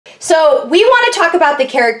So we want to talk about the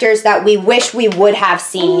characters that we wish we would have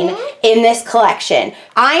seen in this collection.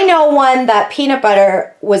 I know one that Peanut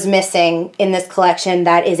Butter was missing in this collection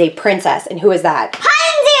that is a princess, and who is that?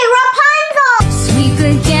 Pansy, Rapunzel! Sweep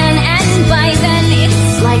again, and by then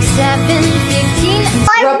it's like 7:15.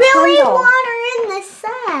 I really want her in the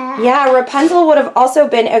set. Yeah, Rapunzel would have also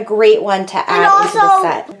been a great one to add into the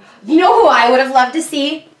set. You know who I would have loved to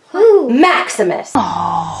see? Who? Maximus.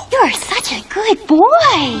 Oh, you're such a good boy.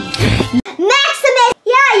 Maximus!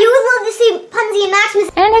 Yeah, you would love to see Punzy and Maximus.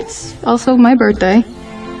 And it's also my birthday,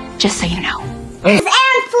 just so you know. And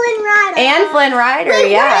Flynn Rider. And Flynn Rider,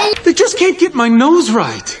 yeah. They just can't get my nose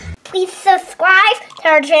right. Please subscribe to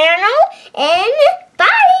our channel and